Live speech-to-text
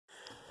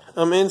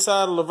I'm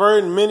inside of Leavert,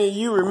 and many of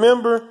you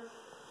remember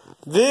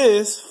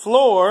this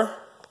floor.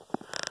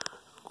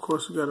 Of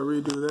course, we got to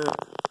redo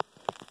that.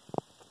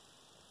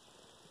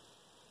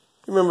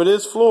 Remember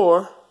this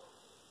floor,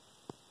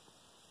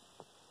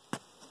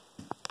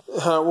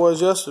 how it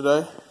was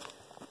yesterday.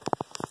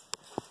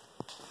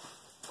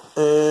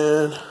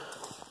 And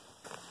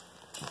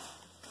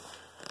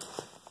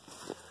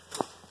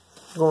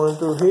going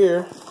through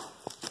here,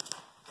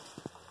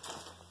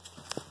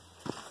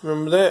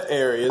 remember that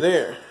area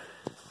there.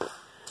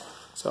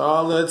 So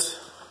all that's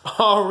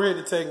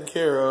already taken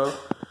care of.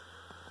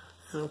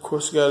 And of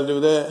course you got to do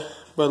that.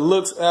 But it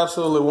looks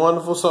absolutely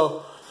wonderful.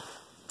 So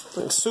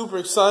I'm super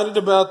excited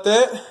about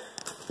that.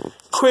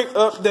 Quick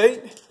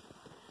update.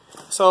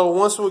 So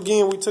once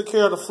again we took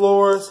care of the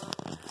floors.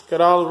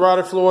 Got all the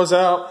rotted floors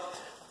out.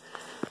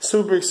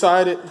 Super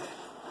excited.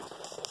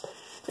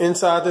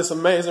 Inside this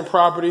amazing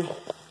property.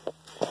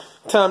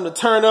 Time to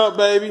turn up,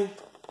 baby.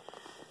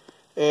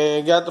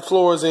 And got the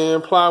floors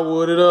in,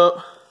 plywooded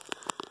up.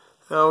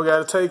 Now we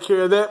got to take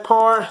care of that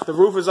part. The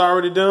roof is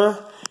already done.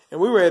 And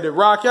we ready to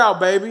rock out,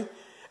 baby.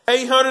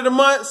 $800 a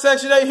month,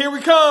 Section 8, here we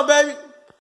come, baby.